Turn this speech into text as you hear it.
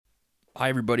Hi,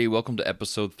 everybody. Welcome to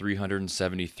episode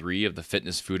 373 of the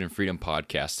Fitness, Food, and Freedom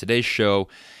podcast. Today's show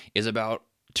is about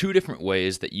two different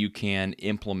ways that you can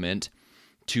implement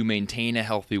to maintain a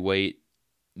healthy weight.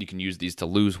 You can use these to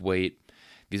lose weight.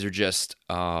 These are just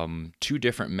two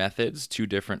different methods, two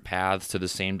different paths to the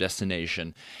same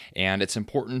destination. And it's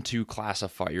important to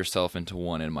classify yourself into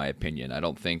one, in my opinion. I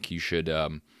don't think you should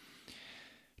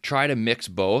try to mix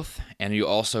both, and you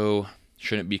also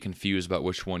shouldn't be confused about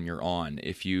which one you're on.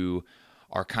 If you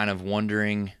are kind of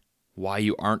wondering why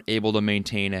you aren't able to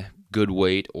maintain a good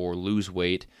weight or lose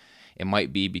weight, it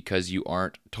might be because you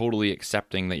aren't totally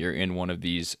accepting that you're in one of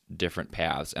these different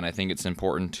paths. And I think it's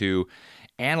important to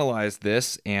analyze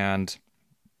this and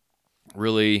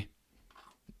really,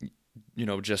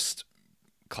 just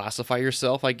classify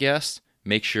yourself, I guess.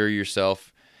 Make sure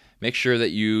that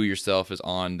you yourself is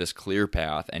on this clear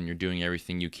path and you're doing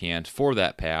everything you can for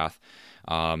that path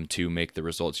to make the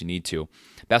results you need to.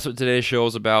 That's what today's show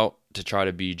is about, to try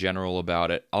to be general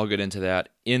about it. I'll get into that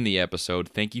in the episode.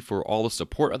 Thank you for all the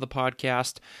support of the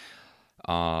podcast.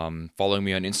 Following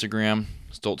me on Instagram,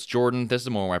 Stoltz Jordan. This is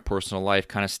more of my personal life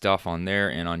kind of stuff on there,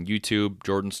 and on YouTube,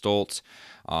 Jordan Stoltz.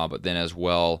 But then as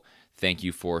well, thank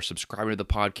you for subscribing to the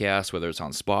podcast, whether it's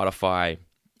on Spotify,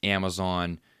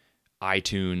 Amazon,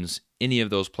 iTunes, any of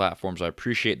those platforms. I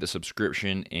appreciate the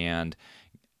subscription and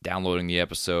downloading the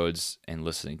episodes and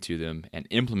listening to them and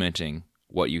implementing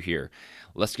what you hear.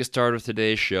 Let's get started with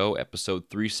today's show, episode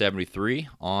 373,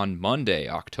 on Monday,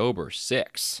 October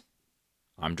 6th.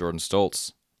 I'm Jordan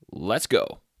Stoltz. Let's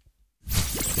go.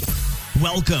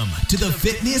 Welcome to the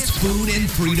Fitness, Food, and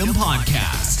Freedom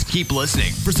Podcast. Keep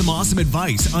listening for some awesome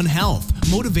advice on health,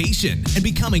 motivation, and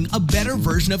becoming a better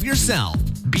version of yourself.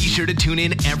 Be sure to tune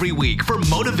in every week for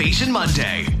Motivation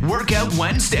Monday, Workout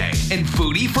Wednesday, and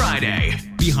Foodie Friday.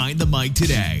 Behind the mic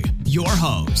today, your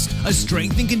host, a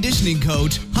strength and conditioning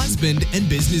coach, husband, and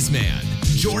businessman,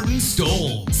 Jordan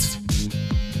Stoltz.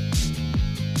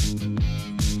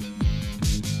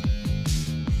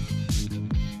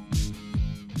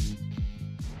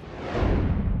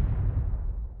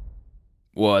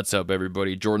 What's up,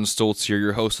 everybody? Jordan Stoltz here,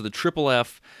 your host of the Triple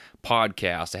F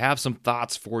podcast. I have some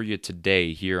thoughts for you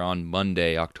today here on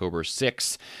Monday, October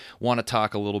 6th. Want to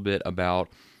talk a little bit about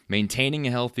maintaining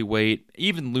a healthy weight,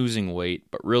 even losing weight,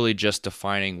 but really just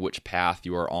defining which path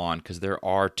you are on, because there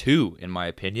are two, in my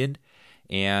opinion,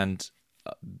 and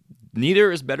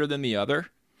neither is better than the other.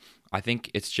 I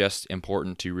think it's just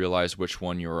important to realize which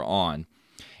one you're on.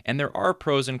 And there are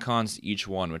pros and cons to each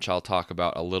one, which I'll talk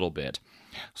about a little bit.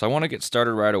 So I want to get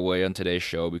started right away on today's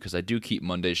show because I do keep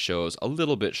Monday's shows a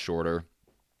little bit shorter.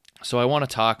 So I want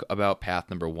to talk about path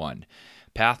number one.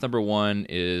 Path number one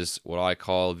is what I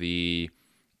call the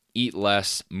eat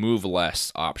less, move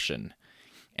less option.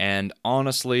 And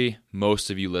honestly, most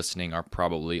of you listening are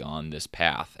probably on this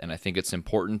path. And I think it's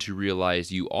important to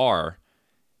realize you are,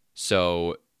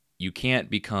 so you can't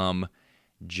become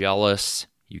jealous,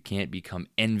 you can't become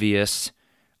envious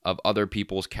of other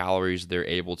people's calories they're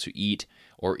able to eat,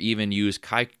 or even use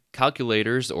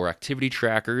calculators or activity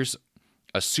trackers,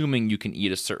 assuming you can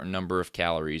eat a certain number of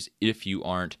calories if you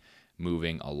aren't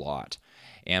moving a lot.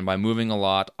 And by moving a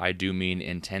lot, I do mean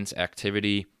intense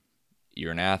activity.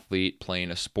 You're an athlete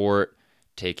playing a sport,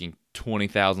 taking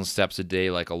 20,000 steps a day,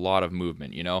 like a lot of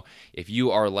movement. If you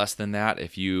are less than that,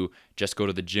 if you just go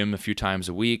to the gym a few times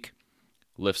a week,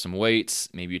 lift some weights,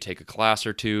 maybe you take a class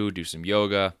or two, do some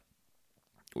yoga,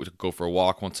 go for a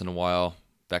walk once in a while,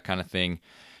 that kind of thing,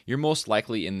 you're most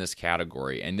likely in this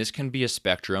category. And this can be a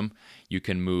spectrum. You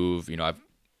can move, I've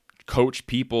coached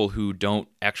people who don't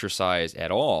exercise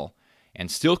at all and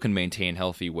still can maintain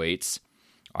healthy weights.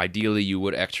 Ideally, you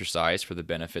would exercise for the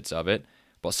benefits of it,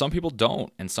 but some people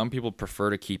don't. And some people prefer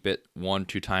to keep it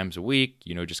 1-2 times a week,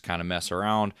 just kind of mess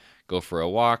around, go for a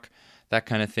walk, that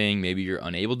kind of thing. Maybe you're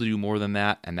unable to do more than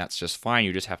that, and that's just fine.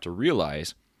 You just have to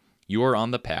realize you are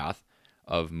on the path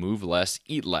of move less,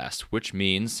 eat less, which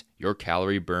means your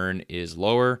calorie burn is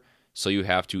lower, so you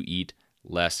have to eat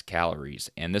less calories.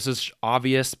 And this is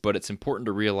obvious, but it's important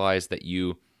to realize that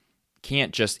you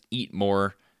can't just eat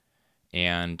more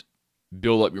and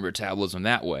build up your metabolism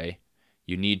that way.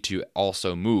 You need to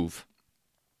also move.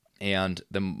 And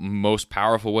the most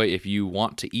powerful way, if you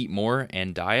want to eat more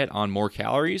and diet on more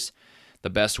calories, the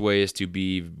best way is to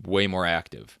be way more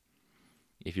active.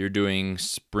 If you're doing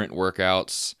sprint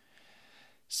workouts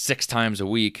 6 times a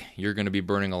week, you're going to be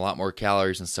burning a lot more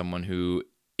calories than someone who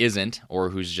isn't, or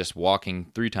who's just walking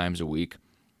 3 times a week.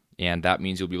 And that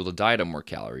means you'll be able to diet on more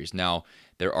calories. Now,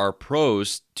 there are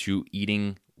pros to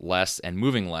eating less and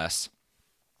moving less.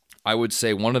 I would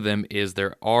say one of them is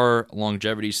there are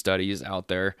longevity studies out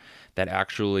there that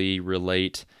actually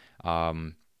relate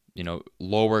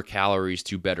lower calories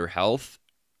to better health,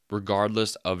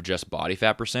 regardless of just body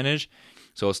fat percentage.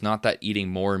 So it's not that eating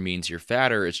more means you're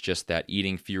fatter. It's just that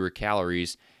eating fewer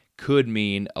calories could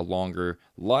mean a longer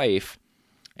life.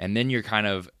 And then you're kind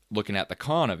of looking at the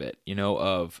con of it,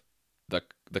 of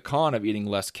the con of eating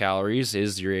less calories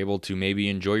is you're able to maybe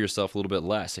enjoy yourself a little bit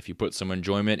less. If you put some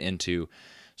enjoyment into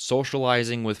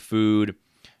socializing with food,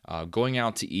 going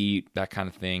out to eat, that kind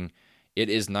of thing, it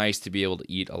is nice to be able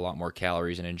to eat a lot more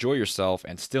calories and enjoy yourself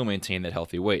and still maintain that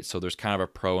healthy weight. So there's kind of a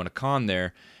pro and a con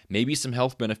there. Maybe some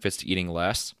health benefits to eating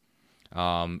less.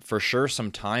 For sure,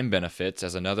 some time benefits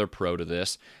as another pro to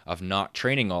this of not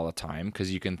training all the time,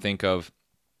 because you can think of,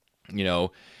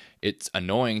 it's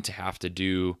annoying to have to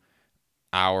do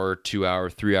hour, 2 hour,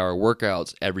 3 hour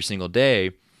workouts every single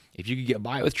day. If you could get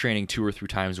by with training 2 or 3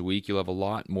 times a week, you'll have a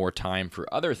lot more time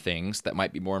for other things that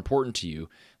might be more important to you,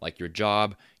 like your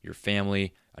job, your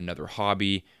family, another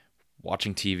hobby,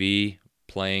 watching TV,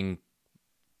 playing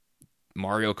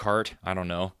Mario Kart, I don't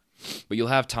know. But you'll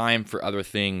have time for other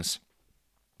things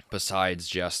besides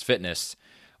just fitness,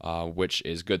 which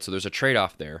is good. So there's a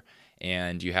trade-off there,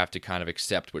 and you have to kind of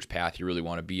accept which path you really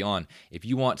want to be on. If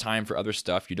you want time for other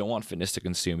stuff, you don't want fitness to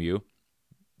consume you,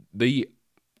 the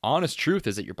honest truth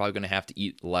is that you're probably going to have to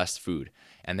eat less food.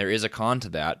 And there is a con to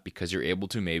that because you're able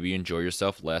to maybe enjoy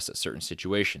yourself less at certain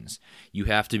situations. You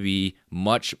have to be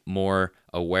much more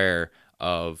aware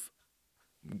of,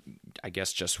 I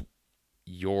guess, just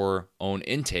your own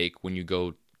intake when you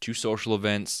go to social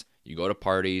events, you go to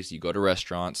parties, you go to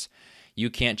restaurants. You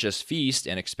can't just feast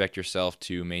and expect yourself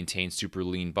to maintain super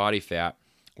lean body fat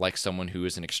like someone who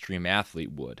is an extreme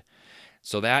athlete would.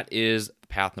 So that is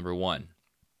path number 1.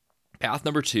 Path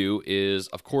number 2 is,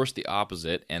 of course, the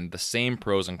opposite and the same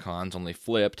pros and cons, only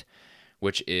flipped,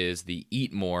 which is the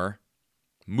eat more,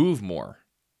 move more,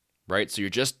 right? So you're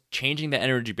just changing the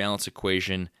energy balance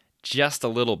equation just a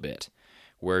little bit,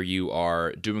 where you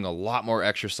are doing a lot more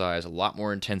exercise, a lot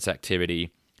more intense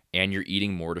activity, and you're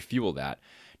eating more to fuel that.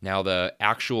 Now, the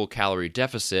actual calorie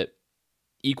deficit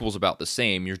equals about the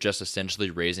same. You're just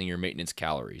essentially raising your maintenance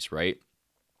calories, right?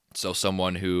 So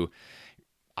someone who,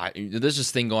 there's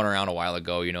this thing going around a while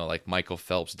ago, like Michael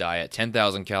Phelps' diet,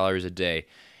 10,000 calories a day.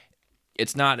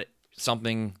 It's not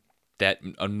something that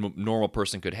a normal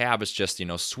person could have. It's just,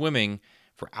 swimming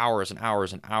for hours and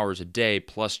hours and hours a day,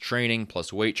 plus training,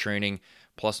 plus weight training,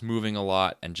 plus moving a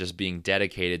lot, and just being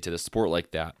dedicated to the sport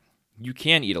like that. You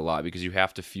can eat a lot because you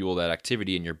have to fuel that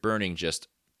activity, and you're burning just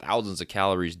thousands of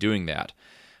calories doing that.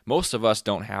 Most of us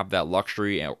don't have that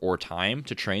luxury or time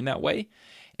to train that way.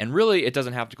 And really, it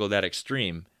doesn't have to go that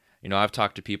extreme. I've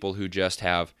talked to people who just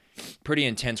have pretty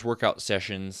intense workout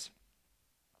sessions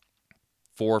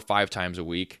 4 or 5 times a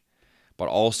week, but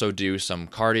also do some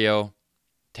cardio,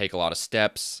 take a lot of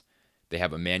steps. They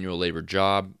have a manual labor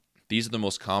job. These are the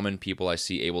most common people I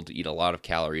see able to eat a lot of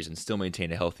calories and still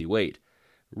maintain a healthy weight.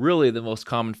 Really, the most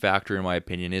common factor, in my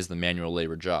opinion, is the manual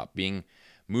labor job.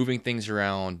 Moving things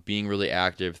around, being really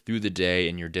active through the day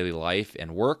in your daily life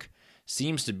and work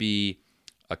seems to be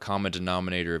a common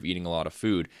denominator of eating a lot of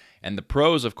food. And the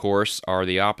pros, of course, are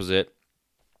the opposite,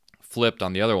 flipped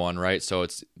on the other one, right? So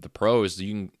it's the pros,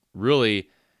 you can really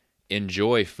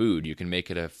enjoy food. You can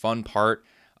make it a fun part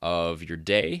of your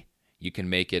day. You can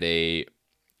make it a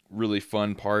really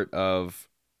fun part of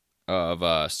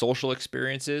social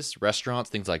experiences, restaurants,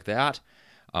 things like that.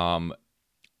 I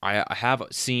have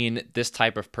seen this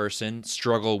type of person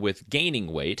struggle with gaining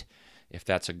weight, if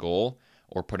that's a goal,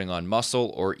 or putting on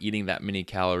muscle, or eating that many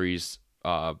calories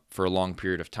for a long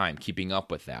period of time, keeping up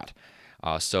with that.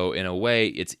 So in a way,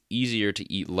 it's easier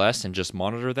to eat less and just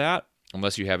monitor that,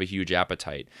 unless you have a huge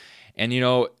appetite. And,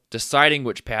 deciding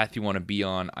which path you want to be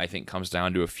on, I think, comes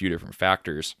down to a few different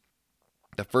factors.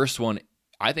 The first one,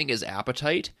 I think, is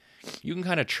appetite. You can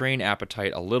kind of train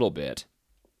appetite a little bit,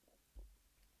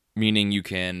 meaning you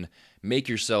can make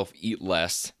yourself eat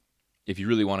less if you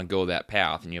really want to go that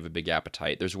path and you have a big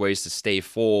appetite. There's ways to stay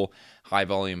full, high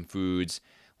volume foods,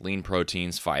 lean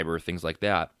proteins, fiber, things like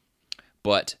that.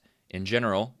 But in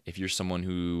general, if you're someone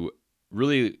who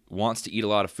really wants to eat a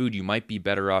lot of food, you might be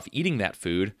better off eating that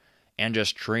food and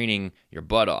just training your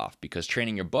butt off, because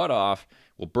training your butt off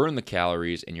will burn the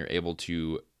calories and you're able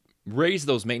to raise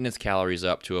those maintenance calories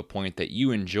up to a point that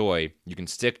you enjoy, you can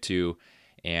stick to,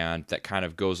 and that kind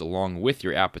of goes along with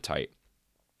your appetite.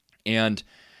 And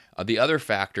the other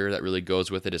factor that really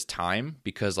goes with it is time,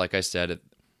 because like I said,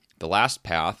 the last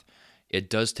path, it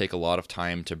does take a lot of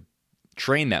time to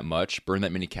train that much, burn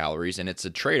that many calories, and it's a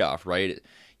trade-off, right?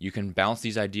 You can bounce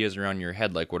these ideas around your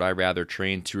head, like, would I rather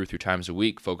train 2 or 3 times a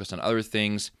week, focus on other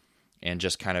things, and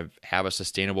just kind of have a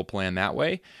sustainable plan that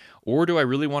way? Or do I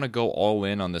really want to go all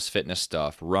in on this fitness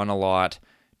stuff, run a lot,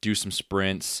 do some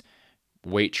sprints,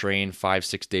 weight train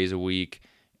 5-6 days a week,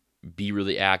 be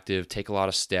really active, take a lot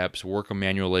of steps, work a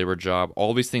manual labor job?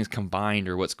 All these things combined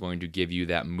are what's going to give you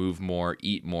that move more,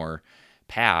 eat more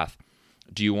path.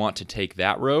 Do you want to take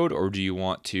that road, or do you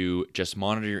want to just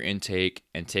monitor your intake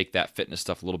and take that fitness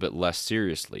stuff a little bit less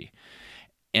seriously?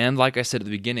 And like I said at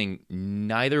the beginning,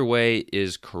 neither way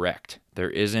is correct. There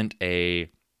isn't a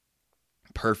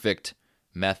perfect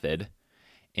method,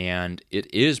 and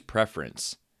it is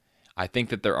preference. I think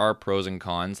that there are pros and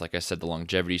cons. Like I said, the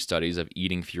longevity studies of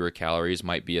eating fewer calories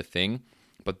might be a thing,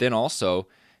 but then also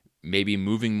maybe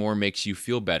moving more makes you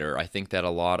feel better. I think that a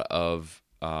lot of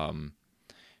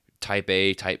type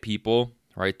A type people,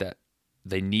 right, that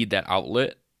they need that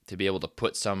outlet to be able to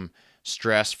put some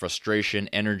stress, frustration,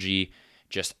 energy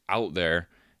just out there,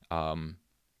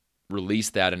 release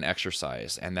that in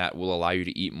exercise, and that will allow you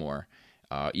to eat more,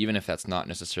 even if that's not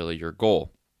necessarily your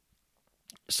goal.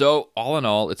 So all in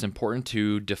all, it's important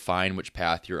to define which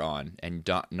path you're on and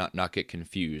not get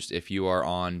confused. If you are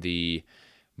on the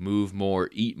move more,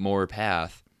 eat more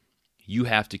path, you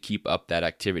have to keep up that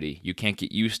activity. You can't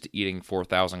get used to eating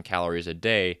 4,000 calories a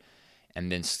day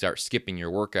and then start skipping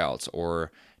your workouts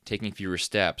or taking fewer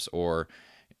steps or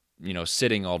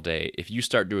sitting all day. If you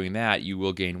start doing that, you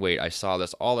will gain weight. I saw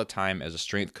this all the time as a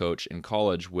strength coach in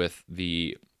college with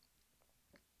the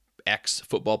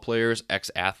ex-football players,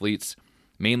 ex-athletes,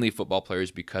 mainly football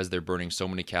players, because they're burning so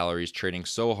many calories, training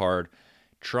so hard,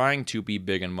 trying to be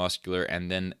big and muscular, and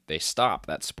then they stop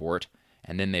that sport,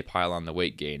 and then they pile on the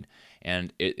weight gain.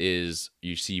 And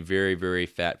you see very, very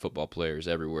fat football players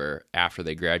everywhere after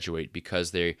they graduate because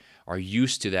they are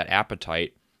used to that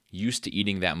appetite, used to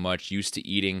eating that much, used to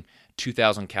eating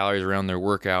 2,000 calories around their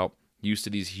workout, used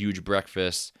to these huge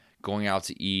breakfasts, going out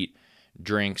to eat,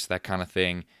 drinks, that kind of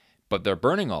thing. But they're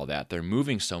burning all that. They're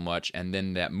moving so much, and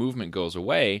then that movement goes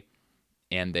away,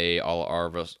 and they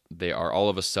are all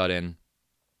of a sudden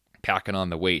packing on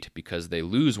the weight because they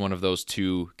lose one of those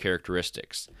two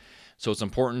characteristics. So it's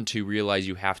important to realize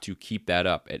you have to keep that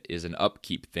up. It is an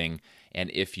upkeep thing.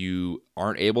 And if you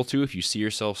aren't able to, if you see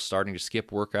yourself starting to skip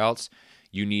workouts,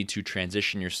 you need to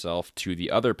transition yourself to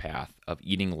the other path of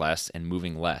eating less and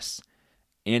moving less.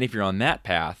 And if you're on that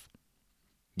path,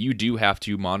 you do have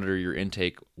to monitor your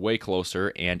intake way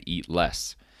closer and eat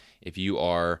less. If you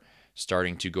are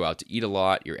starting to go out to eat a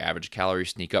lot, your average calories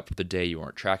sneak up for the day, you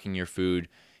aren't tracking your food,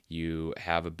 you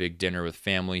have a big dinner with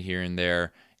family here and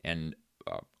there, and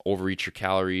overeat your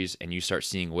calories, and you start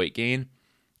seeing weight gain,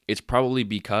 it's probably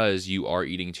because you are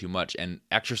eating too much. And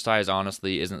exercise,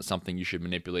 honestly, isn't something you should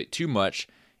manipulate too much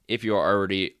if you are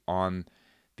already on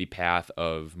the path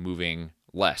of moving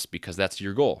less, because that's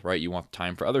your goal, right? You want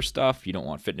time for other stuff. You don't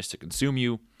want fitness to consume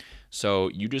you. So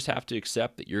you just have to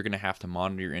accept that you're going to have to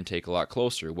monitor your intake a lot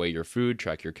closer, weigh your food,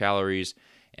 track your calories,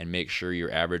 and make sure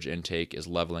your average intake is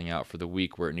leveling out for the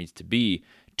week where it needs to be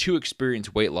to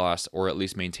experience weight loss, or at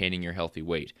least maintaining your healthy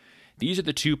weight. These are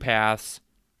the two paths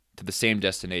to the same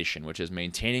destination, which is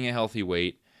maintaining a healthy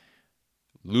weight,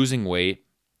 losing weight,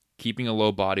 keeping a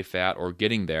low body fat, or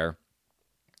getting there.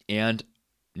 And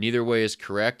neither way is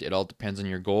correct. It all depends on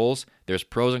your goals. There's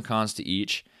pros and cons to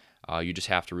each. You just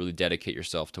have to really dedicate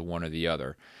yourself to one or the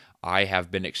other. I have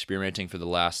been experimenting for the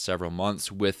last several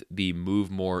months with the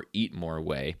move more, eat more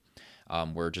way.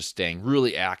 We're just staying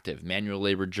really active, manual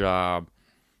labor job,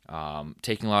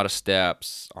 taking a lot of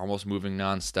steps, almost moving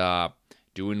nonstop,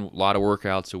 doing a lot of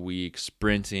workouts a week,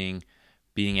 sprinting,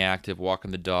 being active,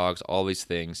 walking the dogs, all these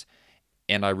things.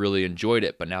 And I really enjoyed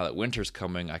it. But now that winter's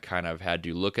coming, I kind of had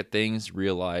to look at things,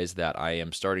 realize that I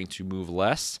am starting to move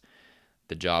less.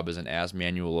 The job isn't as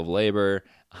manual of labor.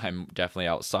 I'm definitely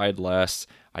outside less.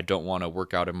 I don't want to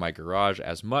work out in my garage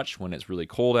as much when it's really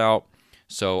cold out.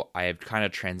 So I am kind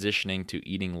of transitioning to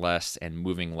eating less and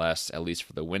moving less, at least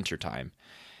for the winter time.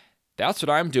 That's what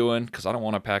I'm doing because I don't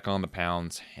want to pack on the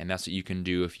pounds, and that's what you can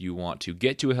do if you want to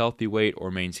get to a healthy weight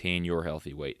or maintain your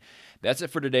healthy weight. That's it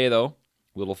for today, though.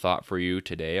 Little thought for you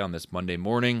today on this Monday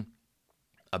morning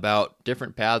about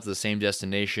different paths to the same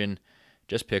destination.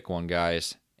 Just pick one,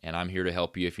 guys, and I'm here to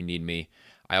help you if you need me.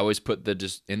 I always put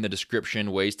in the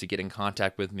description ways to get in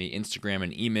contact with me. Instagram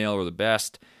and email are the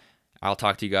best. I'll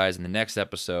talk to you guys in the next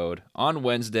episode on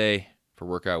Wednesday for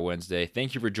Workout Wednesday.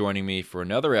 Thank you for joining me for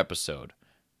another episode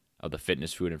of the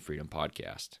Fitness, Food, and Freedom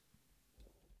Podcast.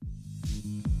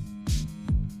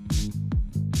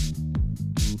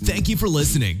 Thank you for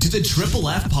listening to the Triple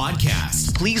F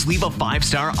Podcast. Please leave a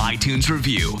 5-star iTunes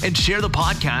review and share the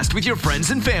podcast with your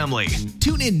friends and family.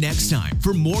 Tune in next time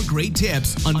for more great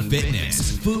tips on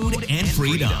fitness, food, and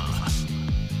freedom.